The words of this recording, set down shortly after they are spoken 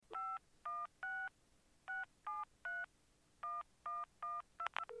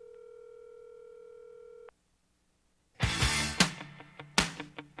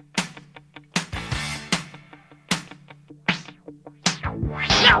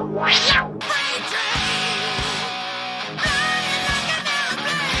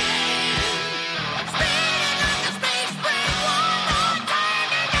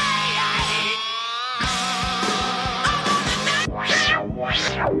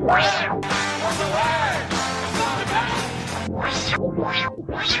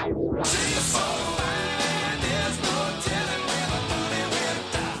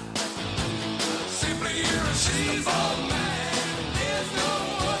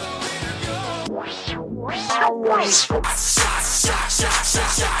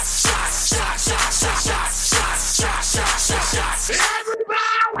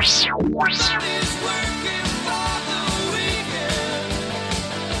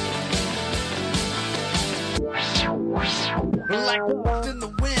Like dust in the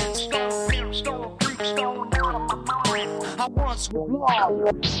wind, storm creeps, storm down my mind. I once was lost. Now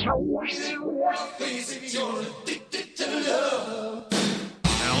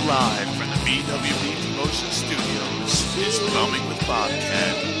live from the BWB Promotion Studios is Bumming with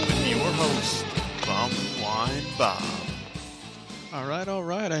Bobcat with your host, Bum Wine Bob. All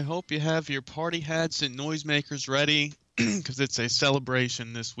right. I hope you have your party hats and noisemakers ready because it's a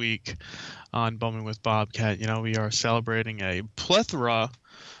celebration this week on Bumming with Bobcat. You know, we are celebrating a plethora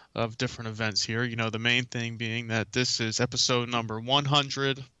of different events here. You know, the main thing being that this is episode number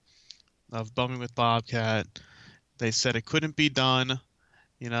 100 of Bumming with Bobcat. They said it couldn't be done.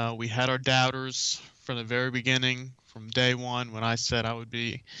 You know, we had our doubters from the very beginning, from day one, when I said I would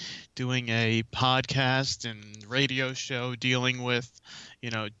be doing a podcast and radio show dealing with,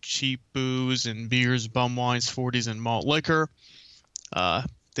 you know, cheap booze and beers, bum wines, 40s, and malt liquor.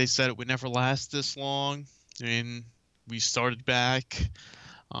 They said it would never last this long. I mean, we started back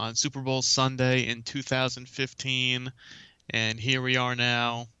on Super Bowl Sunday in 2015, and here we are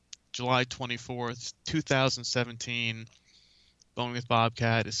now, July 24th, 2017. Bumming with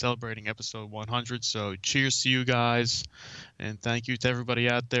Bobcat is celebrating episode 100, so cheers to you guys, and thank you to everybody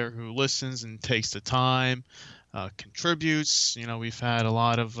out there who listens and takes the time, contributes. You know, we've had a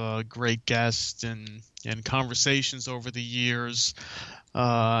lot of great guests and conversations over the years,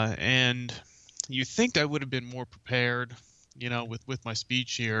 and you think I would have been more prepared, you know, with my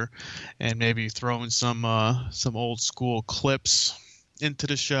speech here, and maybe throw in some old school clips into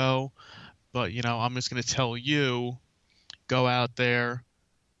the show, but, you know, I'm just going to tell you, go out there,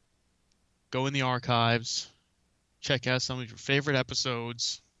 go in the archives, check out some of your favorite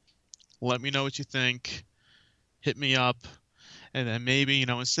episodes, let me know what you think, hit me up, and then maybe, you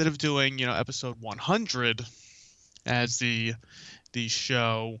know, instead of doing, you know, episode 100 as the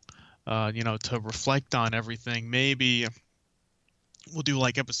show, you know, to reflect on everything, maybe we'll do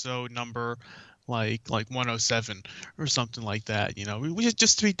like episode number like 107 or something like that. You know, we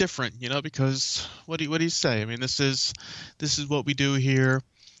just to be different, you know, because what do you say? I mean, this is what we do here.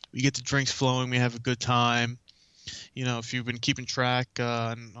 We get the drinks flowing. We have a good time. You know, if you've been keeping track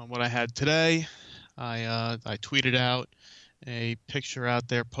on what I had today, I tweeted out a picture out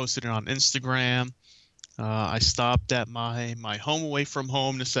there, posted it on Instagram. I stopped at my home away from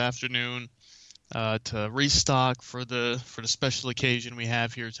home this afternoon to restock for the special occasion we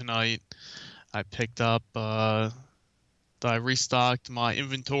have here tonight. I picked up, I restocked my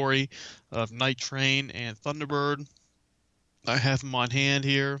inventory of Night Train and Thunderbird. I have them on hand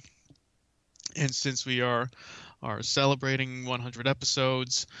here. And since we are celebrating 100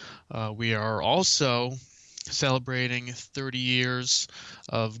 episodes, we are also celebrating 30 years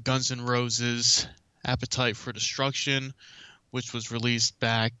of Guns N' Roses' Appetite for Destruction, which was released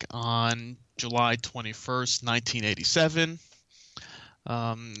back on July 21st, 1987.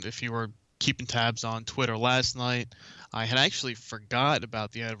 If you were keeping tabs on Twitter last night, I had actually forgot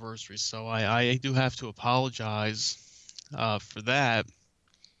about the anniversary, so I do have to apologize for that.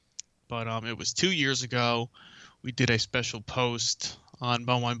 But it was 2 years ago. We did a special post on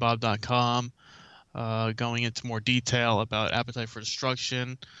bumwinebob.com going into more detail about Appetite for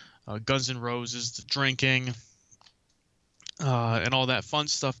Destruction, Guns N' Roses, the drinking, and all that fun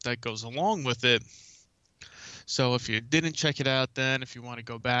stuff that goes along with it. So if you didn't check it out then, if you want to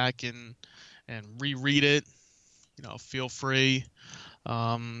go back and reread it, you know, feel free.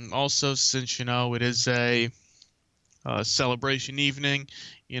 Also, since, you know, it is a celebration evening,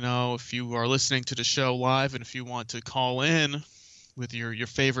 you know, if you are listening to the show live and if you want to call in with your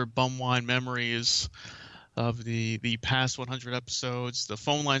favorite bum wine memories of the past 100 episodes, the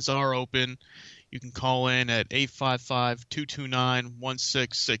phone lines are open. You can call in at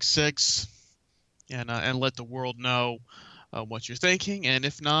 855-229-1666 and let the world know what you're thinking. And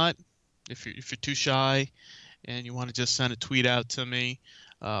if not, if you're too shy and you want to just send a tweet out to me,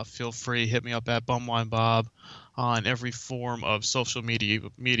 feel free. Hit me up at bumwinebob on every form of social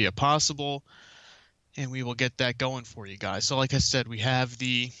media possible, and we will get that going for you guys. So like I said, we have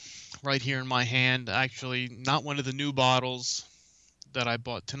the right here in my hand, actually not one of the new bottles that I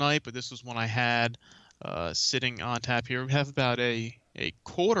bought tonight, but this was one I had sitting on tap here. We have about a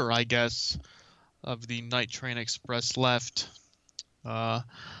quarter, I guess, of the Night Train Express left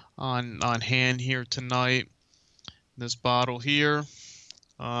on hand here tonight. This bottle here.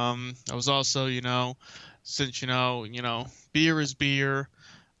 I was also, since beer is beer.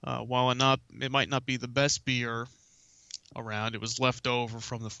 While it might not be the best beer around, it was left over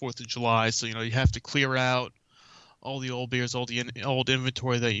from the 4th of July. So, you have to clear out all the old beers, all the old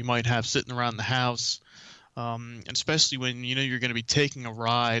inventory that you might have sitting around the house. And especially when, you're going to be taking a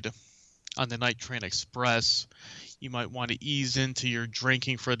ride on the Night Train Express, you might want to ease into your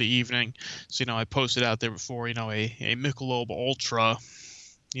drinking for the evening. So, I posted out there before, a Michelob Ultra,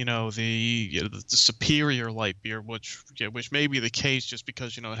 the superior light beer, which may be the case just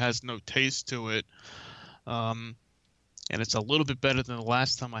because, it has no taste to it. And it's a little bit better than the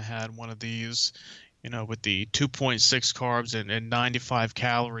last time I had one of these, with the 2.6 carbs and 95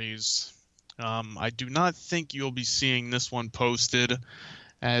 calories. I do not think you'll be seeing this one posted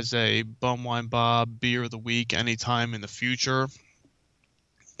as a Bumwine Bob Beer of the Week anytime in the future.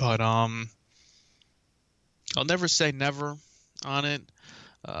 But I'll never say never on it.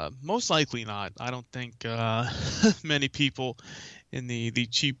 Most likely not. I don't think many people in the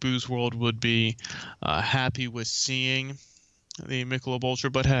cheap booze world would be happy with seeing the Michelob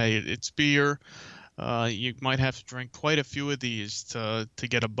Ultra. But hey, it's beer. You might have to drink quite a few of these to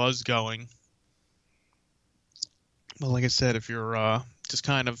get a buzz going. But like I said, if you're just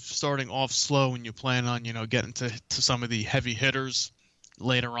kind of starting off slow and you plan on, getting to some of the heavy hitters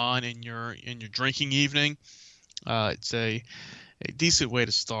later on in your drinking evening, it's a decent way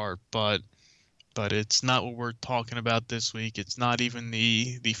to start. But it's not what we're talking about this week. It's not even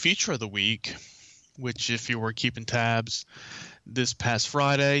the feature of the week, which, if you were keeping tabs, this past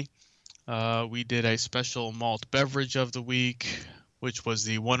Friday, we did a special malt beverage of the week, which was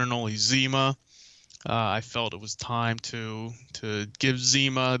the one and only Zima. I felt it was time to give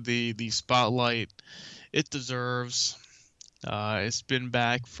Zima the spotlight it deserves. It's been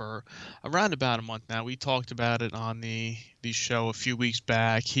back for around about a month now. We talked about it on the show a few weeks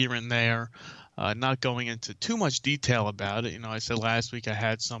back, here and there. Not going into too much detail about it. I said last week I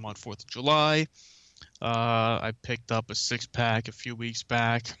had some on 4th of July. I picked up a 6-pack a few weeks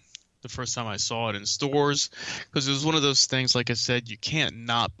back, the first time I saw it in stores, because it was one of those things, like I said, you can't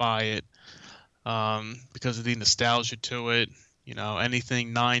not buy it. Because of the nostalgia to it.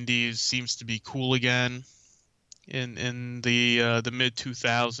 Anything 90s seems to be cool again in the mid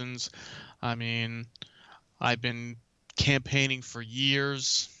 2000s. I mean, I've been campaigning for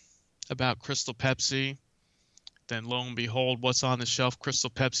years about Crystal Pepsi. Then lo and behold, what's on the shelf? Crystal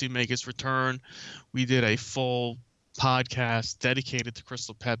Pepsi make its return. We did a full podcast dedicated to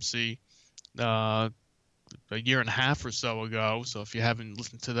Crystal Pepsi a year and a half or so ago. So if you haven't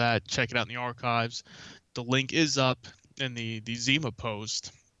listened to that, check it out in the archives. The link is up in the Zima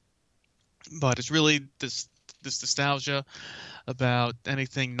post. But it's really this nostalgia about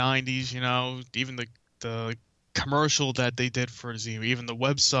anything 90s, even the commercial that they did for Zima, even the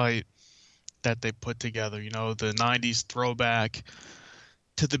website that they put together, the 90s throwback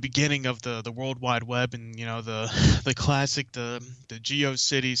to the beginning of the World Wide Web, and the classic the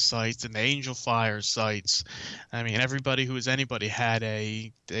GeoCities sites and the Angel Fire sites. I mean, everybody who is anybody had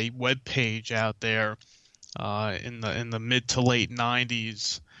a web page out there in the mid to late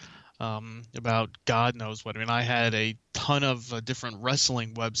 90s about God knows what. I mean, I had a ton of different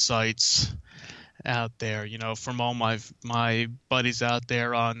wrestling websites out there, from all my buddies out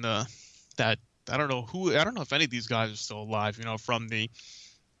there on that. I don't know if any of these guys are still alive, from the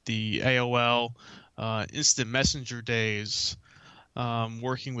AOL instant messenger days,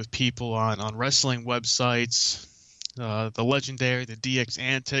 working with people on wrestling websites, the legendary, the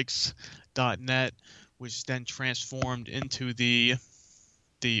DXAntics.net, which then transformed into the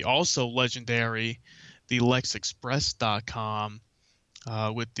also legendary, the LexExpress.com,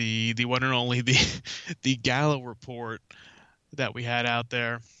 with the one and only the Gallo report that we had out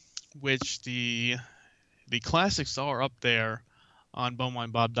there, which the classics are up there on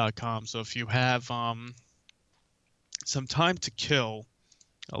bumwinebob.com. So if you have some time to kill,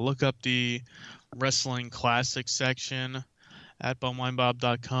 look up the wrestling classics section at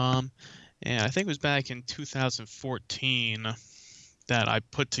bumwinebob.com. And I think it was back in 2014 that I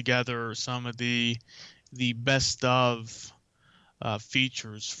put together some of the best of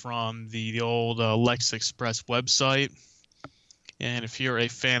features from the old Lex Express website. And if you're a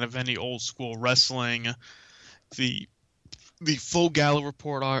fan of any old school wrestling, the full Gallo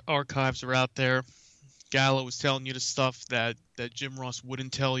report archives are out there. Gallo was telling you the stuff that Jim Ross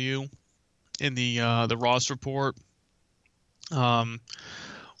wouldn't tell you in the Ross report.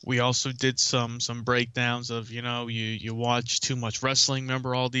 We also did some breakdowns of, you watch too much wrestling.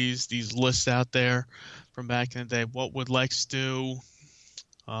 Remember all these lists out there from back in the day? What would Lex do?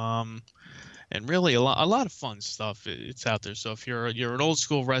 And really a lot of fun stuff. It's out there. So if you're an old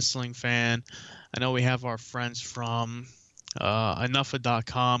school wrestling fan, I know we have our friends from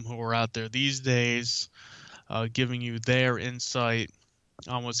Enougha.com who are out there these days, giving you their insight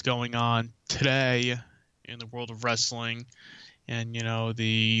on what's going on today in the world of wrestling. And,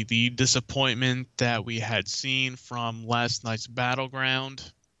 the disappointment that we had seen from last night's Battleground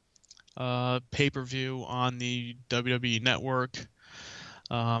pay-per-view on the WWE Network,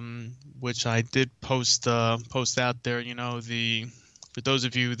 which I did post out there. For those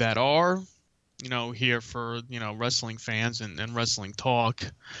of you that are, here for, wrestling fans and wrestling talk,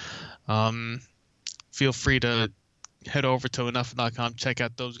 feel free to head over to Enough.com, check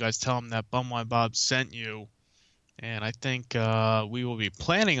out those guys, tell them that Bumwine Bob sent you. And I think we will be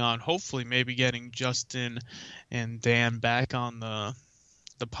planning on hopefully maybe getting Justin and Dan back on the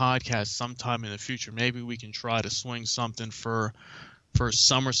podcast sometime in the future. Maybe we can try to swing something for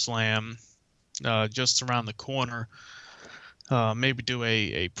SummerSlam just around the corner. Maybe do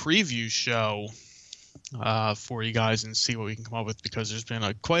a preview show for you guys and see what we can come up with, because there's been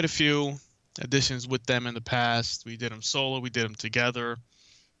quite a few editions with them in the past. We did them solo, we did them together,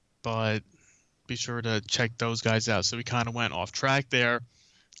 but be sure to check those guys out. So we kind of went off track there,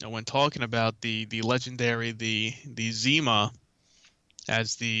 and when talking about the legendary the Zima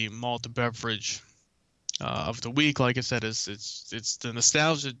as the malt beverage of the week, like I said, it's the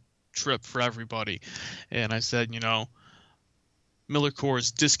nostalgia trip for everybody. And I said, Miller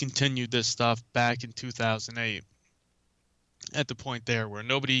Coors discontinued this stuff back in 2008 at the point there where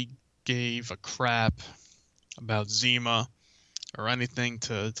nobody gave a crap about Zima or anything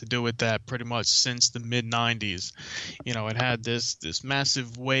to do with that pretty much since the mid-90s. It had this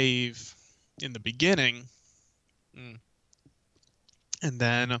massive wave in the beginning, and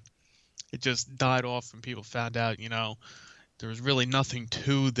then it just died off when people found out, there was really nothing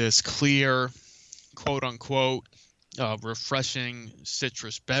to this clear, quote-unquote, refreshing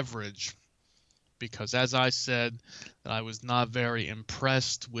citrus beverage. Because as I said, I was not very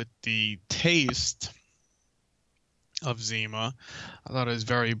impressed with the taste of Zima. I thought it was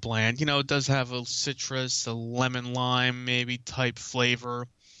very bland. It does have a citrus, a lemon lime maybe type flavor,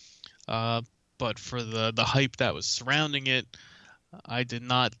 but for the hype that was surrounding it, I did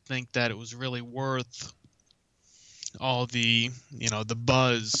not think that it was really worth all the the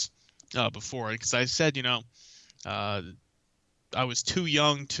buzz before it. Because I said, I was too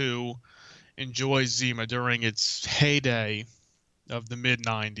young to enjoy Zima during its heyday of the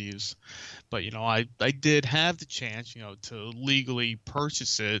mid-90s. But, I did have the chance, to legally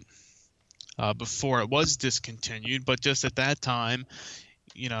purchase it before it was discontinued. But just at that time,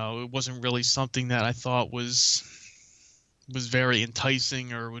 it wasn't really something that I thought was very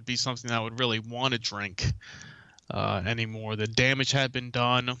enticing or would be something that I would really want to drink anymore. The damage had been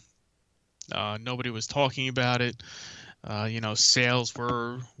done. Nobody was talking about it. Sales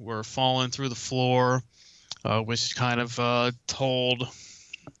were falling through the floor, which kind of told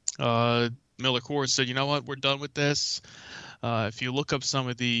Miller Coors, said, you know what, we're done with this. If you look up some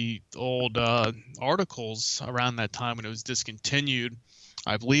of the old articles around that time when it was discontinued,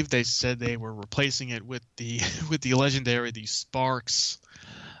 I believe they said they were replacing it with the legendary Sparks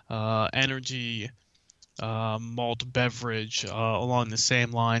energy malt beverage along the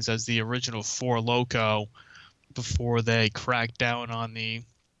same lines as the original Four Loko, before they cracked down on the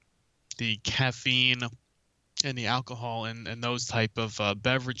caffeine and the alcohol and those type of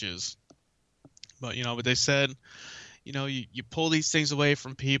beverages. But but they said, you pull these things away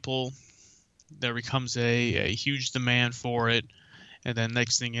from people, there becomes a huge demand for it. And then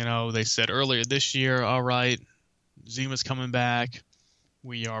next thing you know, they said earlier this year, all right, Zima's coming back.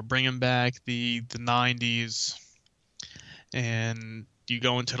 We are bringing back the 90s. And you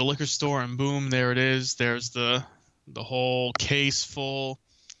go into the liquor store and boom, there it is. There's the whole case full.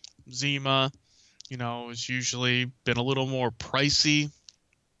 Zima, it's usually been a little more pricey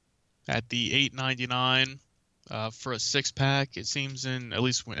at the $8.99 for a 6-pack. It seems, in at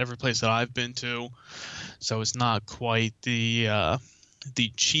least every place that I've been to. So it's not quite the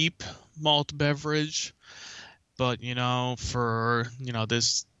cheap malt beverage, but for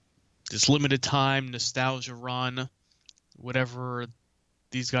this limited time nostalgia run, whatever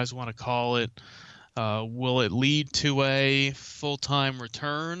these guys want to call it, will it lead to a full-time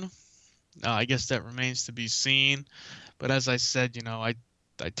return I guess that remains to be seen. But as I said, I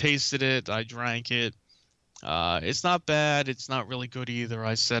tasted it, I drank it. It's not bad. It's not really good either.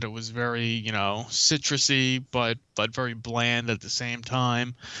 I said it was very, citrusy, but very bland at the same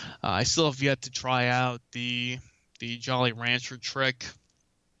time. I still have yet to try out the Jolly Rancher trick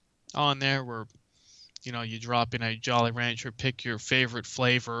on there, where you drop in a Jolly Rancher, pick your favorite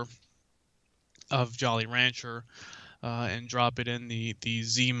flavor of Jolly Rancher, and drop it in the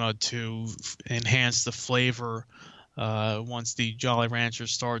Zima to enhance the flavor. Once the Jolly Rancher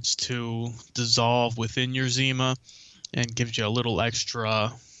starts to dissolve within your Zima, and gives you a little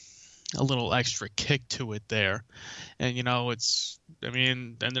extra kick to it there. And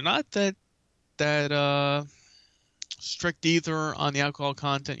and they're not that strict either on the alcohol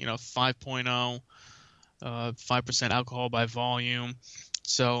content. 5.0, 5% alcohol by volume.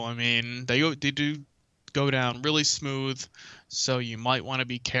 So they do go down really smooth. So you might want to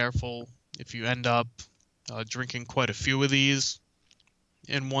be careful if you end up drinking quite a few of these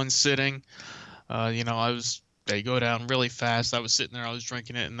in one sitting. They go down really fast. I was sitting there, I was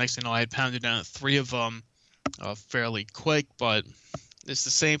drinking it, and next thing you know, I had pounded down 3 of them fairly quick. But it's the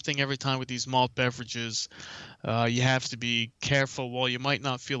same thing every time with these malt beverages. You have to be careful. While you might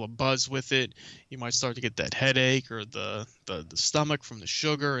not feel a buzz with it, you might start to get that headache or the stomach from the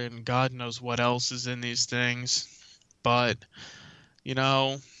sugar, and God knows what else is in these things. But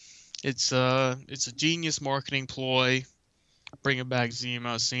it's a genius marketing ploy. Bringing back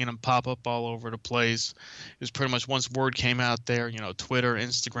Zima, seeing them pop up all over the place. It was pretty much, once word came out there, Twitter,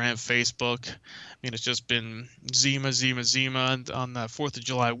 Instagram, Facebook. It's just been Zima, Zima, Zima. And on the 4th of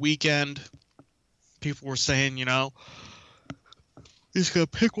July weekend, people were saying, you're just going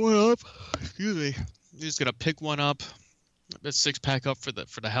to pick one up. Excuse me. You're just going to pick one up, a 6-pack up for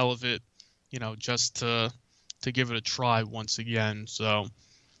the hell of it, just to give it a try once again. So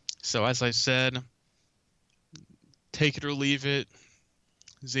as I said, take it or leave it.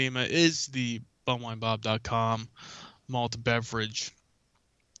 Zima is the bumwinebob.com malt beverage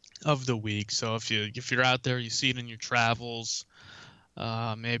of the week. So if you're out there, you see it in your travels,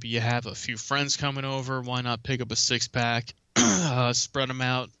 maybe you have a few friends coming over, why not pick up a 6-pack, spread them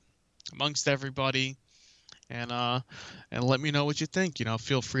out amongst everybody, and let me know what you think.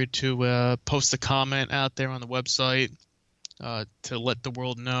 Feel free to post a comment out there on the website to let the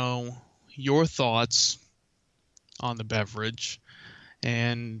world know your thoughts on the beverage,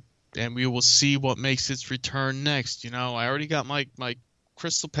 and we will see what makes its return next. I already got my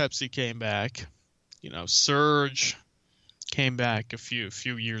Crystal Pepsi came back. Surge came back a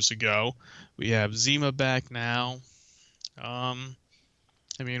few years ago. We have Zima back now.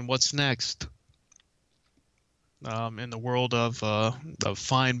 What's next? In the world of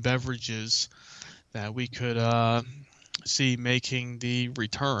fine beverages that we could see making the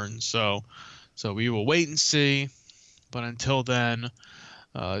return. So we will wait and see. But until then,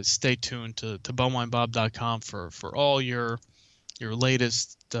 stay tuned to bumwinebob.com for all your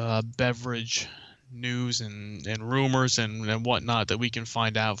latest beverage news and rumors and whatnot that we can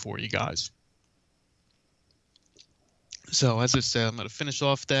find out for you guys. So as I said, I'm going to finish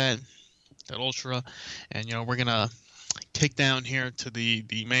off that Ultra, and we're going to kick down here to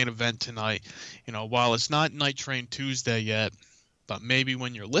the main event tonight. While it's not Night Train Tuesday yet, but maybe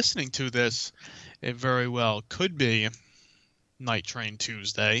when you're listening to this, it very well could be Night Train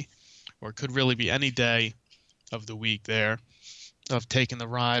Tuesday, or it could really be any day of the week there, of taking the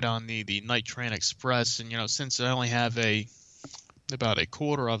ride on the Night Train Express. And, since I only have about a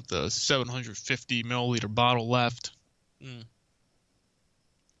quarter of the 750 milliliter bottle left.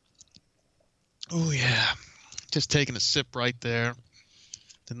 Oh, yeah. Just taking a sip right there.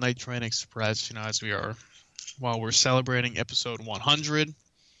 The Night Train Express, while we're celebrating episode 100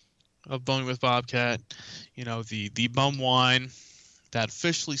 of Bumming with Bobcat, the bum wine that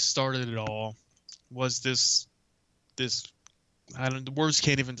officially started it all was this the words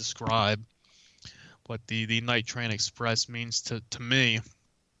can't even describe what the Night Train Express means to me,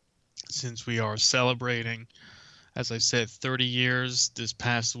 since we are celebrating, as I said, 30 years this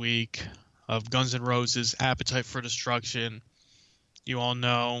past week of Guns N' Roses' Appetite for Destruction. You all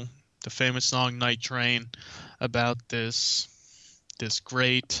know the famous song Night Train about this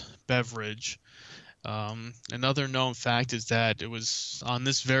great beverage. Another known fact is that it was on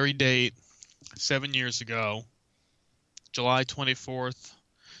this very date 7 years ago, July 24th,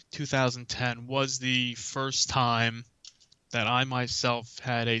 2010, was the first time that I myself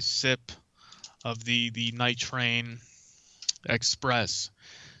had a sip of the Night Train Express.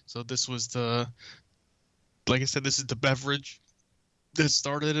 So this was like I said, this is the beverage that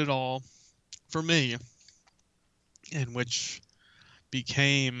started it all for me, and which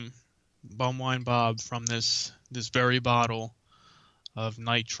became Bumwine Bob from this very bottle of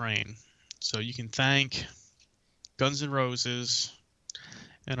Night Train. So you can thank Guns N' Roses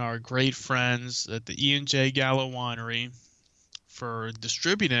and our great friends at the E&J Gallo Winery for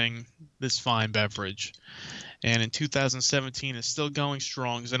distributing this fine beverage. And in 2017, it's still going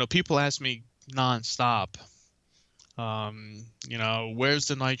strong. Because I know people ask me nonstop, where's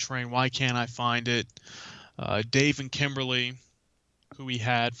the Night Train? Why can't I find it? Dave and Kimberly, who we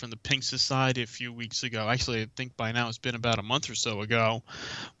had from the Pink Society a few weeks ago. Actually, I think by now it's been about a month or so ago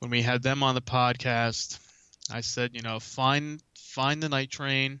when we had them on the podcast. I said, find the Night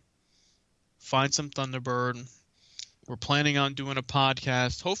Train, find some Thunderbird. We're planning on doing a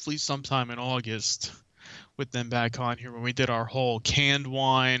podcast, hopefully sometime in August, with them back on here when we did our whole canned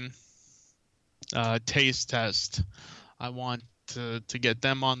wine taste test. I want to get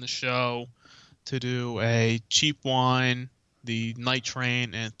them on the show to do a cheap wine, the Night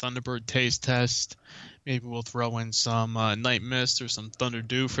Train and Thunderbird taste test. Maybe we'll throw in some Night Mist or some Thunder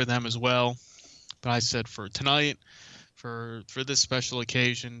Dew for them as well. But I said for tonight, for this special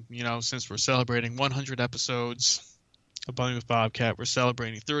occasion, since we're celebrating 100 episodes of Bumming with Bobcat, we're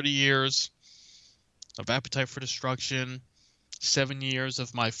celebrating 30 years of Appetite for Destruction, 7 years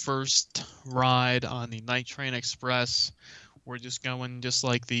of my first ride on the Night Train Express. We're just going just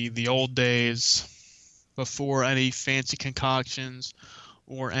like the old days, before any fancy concoctions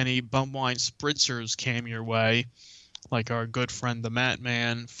or any bum wine spritzers came your way, like our good friend the Matt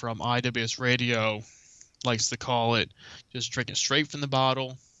Man from IWS Radio likes to call it. Just drinking straight from the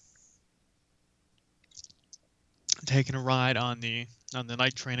bottle, taking a ride on the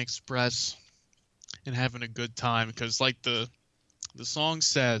Night Train Express, and having a good time. Because like the song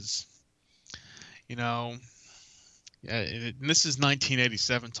says, and this is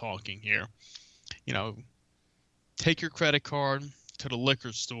 1987 talking here. Take your credit card to the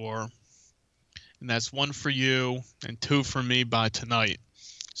liquor store, and that's one for you and two for me by tonight.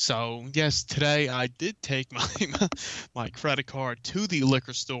 So yes, today I did take my credit card to the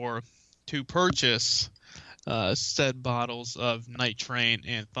liquor store to purchase said bottles of Night Train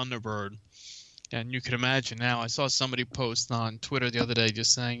and Thunderbird. And you can imagine now, I saw somebody post on Twitter the other day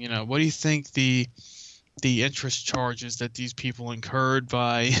just saying, what do you think the interest charges that these people incurred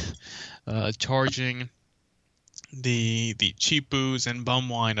by charging the cheap booze and bum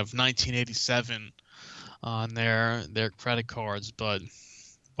wine of 1987 on their credit cards? But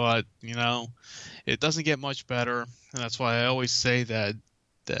it doesn't get much better, and that's why I always say that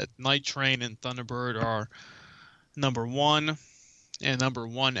Night Train and Thunderbird are number 1 and number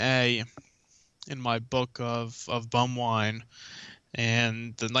 1A in my book of bum wine.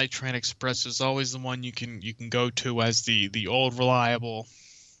 And the Night Train Express is always the one you can go to as the old reliable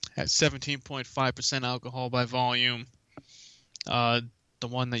at 17.5% alcohol by volume. The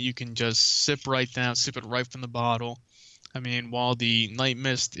one that you can just sip it right from the bottle. I mean, while the Night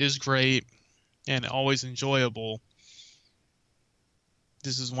Mist is great and always enjoyable,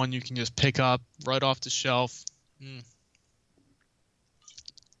 this is one you can just pick up right off the shelf and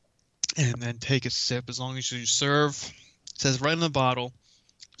then take a sip. As long as you serve, it says right on the bottle,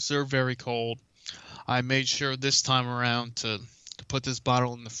 serve very cold. I made sure this time around to put this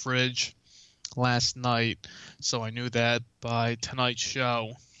bottle in the fridge last night, so I knew that by tonight's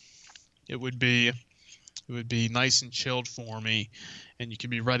show it would be nice and chilled for me, and you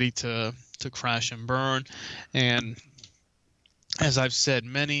could be ready to crash and burn. And as I've said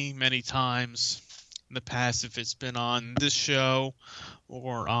many, many times in the past, if it's been on this show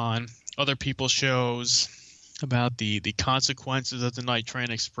or on other people's shows, about the consequences of the Night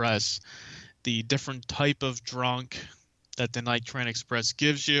Train Express, the different type of drunk that the Night Train Express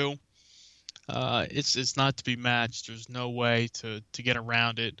gives you, it's not to be matched. There's no way to get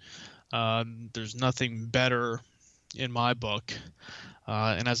around it. There's nothing better in my book.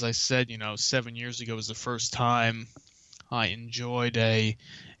 And as I said, 7 years ago was the first time I enjoyed a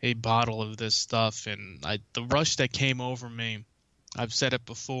bottle of this stuff, and the rush that came over me, I've said it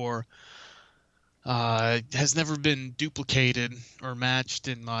before, has never been duplicated or matched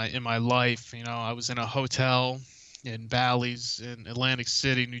in my life. I was in a hotel in Bally's in Atlantic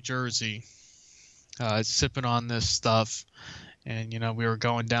City, New Jersey, sipping on this stuff, and we were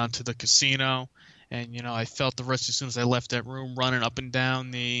going down to the casino, and I felt the rush as soon as I left that room, running up and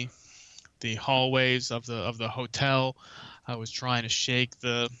down the hallways of the hotel. I was trying to shake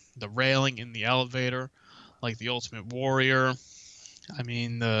the railing in the elevator like the Ultimate Warrior. I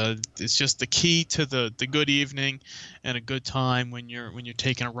mean, it's just the key to the good evening and a good time when you're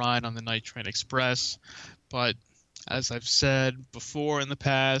taking a ride on the Night Train Express. But as I've said before in the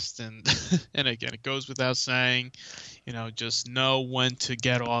past, and and again, it goes without saying, just know when to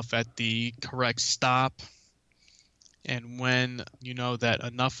get off at the correct stop, and when you know that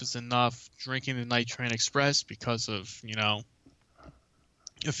enough is enough, drinking the Night Train Express because of,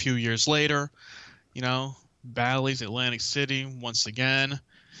 a few years later, Bally's, Atlantic City, once again,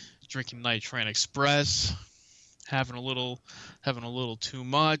 drinking Night Train Express, having a little too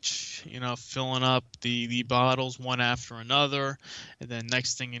much, filling up the bottles one after another, and then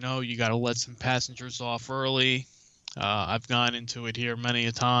next thing you know, you got to let some passengers off early. I've gone into it here many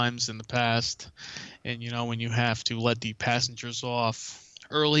a times in the past, and when you have to let the passengers off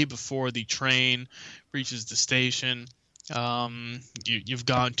early before the train reaches the station, you've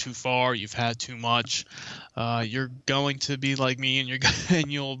gone too far, you've had too much. You're going to be like me, and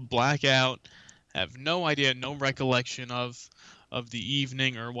and you'll black out, have no idea, no recollection of the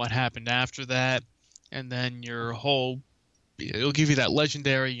evening or what happened after that, and then it'll give you that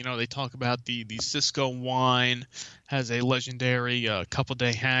legendary, they talk about the Cisco wine has a legendary couple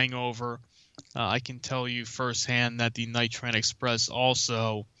day hangover. I can tell you firsthand that the Night Train Express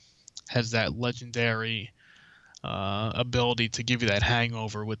also has that legendary ability to give you that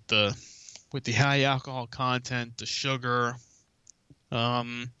hangover with the high alcohol content, the sugar,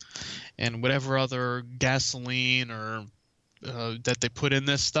 and whatever other gasoline or that they put in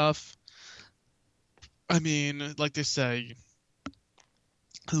this stuff. I mean, like they say,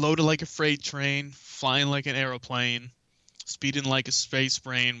 loaded like a freight train, flying like an aeroplane, speeding like a space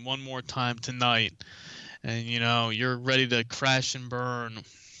brain one more time tonight. And, you're ready to crash and burn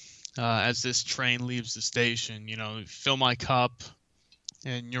as this train leaves the station. Fill my cup,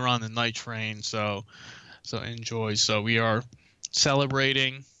 and you're on the night train. So enjoy. So we are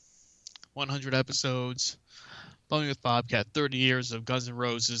celebrating 100 episodes. Bumming with Bobcat, 30 years of Guns N'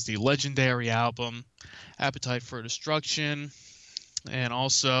 Roses, the legendary album, Appetite for Destruction, and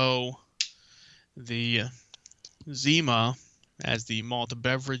also the Zima as the malt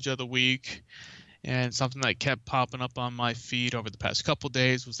beverage of the week. And something that kept popping up on my feed over the past couple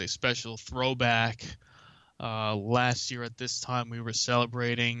days was a special throwback. Last year at this time, we were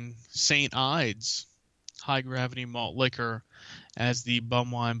celebrating St. Ides high gravity malt liquor as the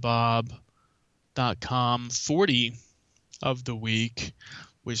bumwinebob.com 40 of the week,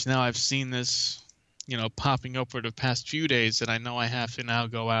 which now I've seen this, popping up for the past few days, and I know I have to now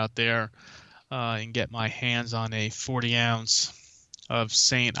go out there and get my hands on a 40 ounce of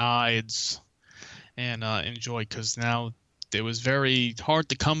St. Ides and enjoy, because now it was very hard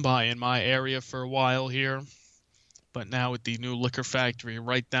to come by in my area for a while here, but now with the new liquor factory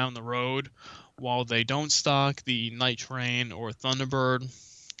right down the road, while they don't stock the Night Train or Thunderbird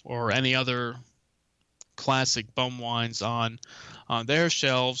or any other classic bum wines on their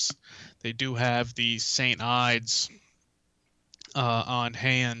shelves, they do have the St. Ides on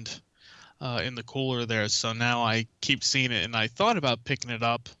hand in the cooler there. So now I keep seeing it, and I thought about picking it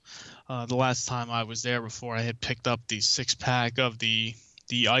up the last time I was there before I had picked up the 6-pack of the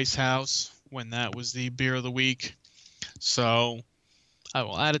Ice House when that was the beer of the week. So I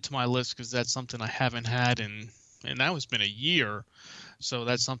will add it to my list because that's something I haven't had and that has been a year. So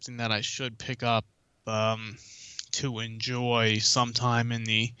that's something that I should pick up to enjoy sometime in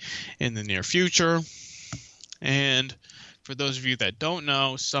the near future. And for those of you that don't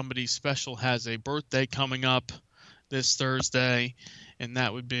know, somebody special has a birthday coming up this Thursday, and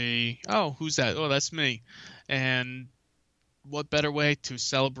that would be, oh, who's that? Oh, that's me. And what better way to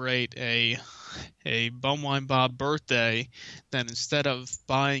celebrate a Bumwine Bob birthday than instead of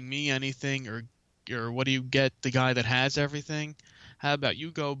buying me anything or what do you get the guy that has everything? How about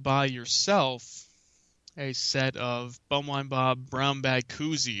you go buy yourself a set of Bumwine Bob brown bag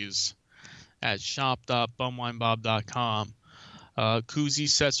koozies at shop.bumwinebob.com. Koozie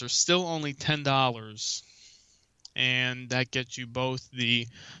sets are still only $10, and that gets you both the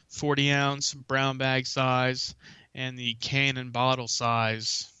 40-ounce brown bag size and the can and bottle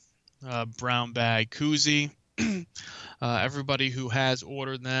size brown bag koozie. Everybody who has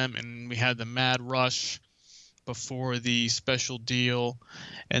ordered them, and we had the mad rush before the special deal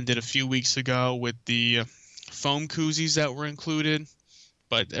ended a few weeks ago with the foam koozies that were included,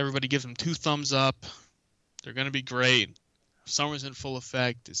 but everybody gives them 2 thumbs up. They're going to be great. Summer's in full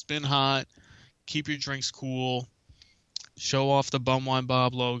effect. It's been hot. Keep your drinks cool. Show off the Bumwine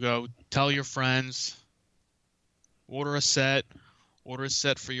Bob logo. Tell your friends. Order a set. Order a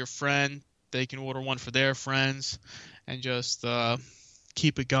set for your friend. They can order one for their friends, and just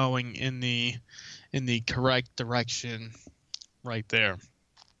keep it going in the correct direction right there.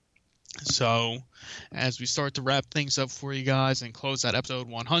 So, as we start to wrap things up for you guys and close out episode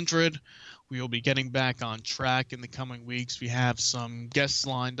 100, we will be getting back on track in the coming weeks. We have some guests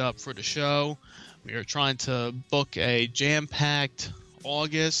lined up for the show. We are trying to book a jam-packed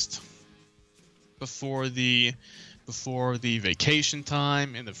August before the vacation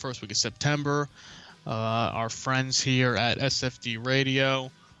time in the first week of September. Our friends here at SFD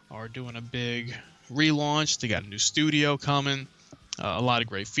Radio are doing a big relaunch. They got a new studio coming, a lot of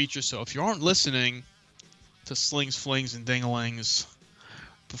great features. So if you aren't listening to Slings, Flings, and Dinglings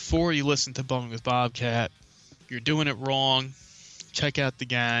before you listen to Bumming with Bobcat, you're doing it wrong. Check out the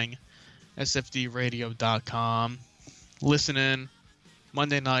gang, sfdradio.com. Listen in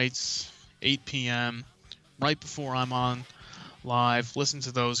Monday nights, 8 p.m., right before I'm on live. Listen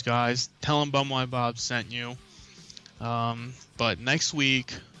to those guys. Tell them Bumwine Bob sent you. But next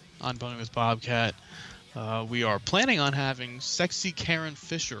week on Bumming with Bobcat, we are planning on having Sexy Karen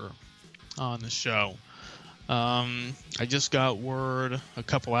Fisher on the show. I just got word a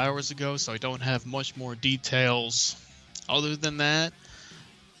couple hours ago, so I don't have much more details other than that.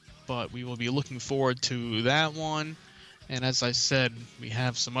 But we will be looking forward to that one. And as I said, we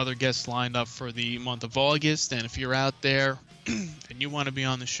have some other guests lined up for the month of August. And if you're out there and you want to be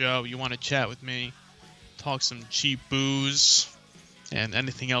on the show, you want to chat with me, talk some cheap booze and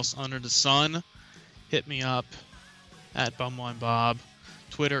anything else under the sun, hit me up at Bumwine Bob,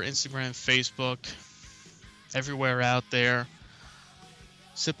 Twitter, Instagram, Facebook, everywhere out there.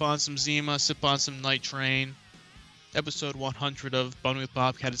 Sip on some Zima, sip on some Night Train. Episode 100 of Bumming with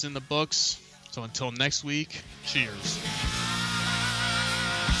Bobcat is in the books. So until next week, cheers.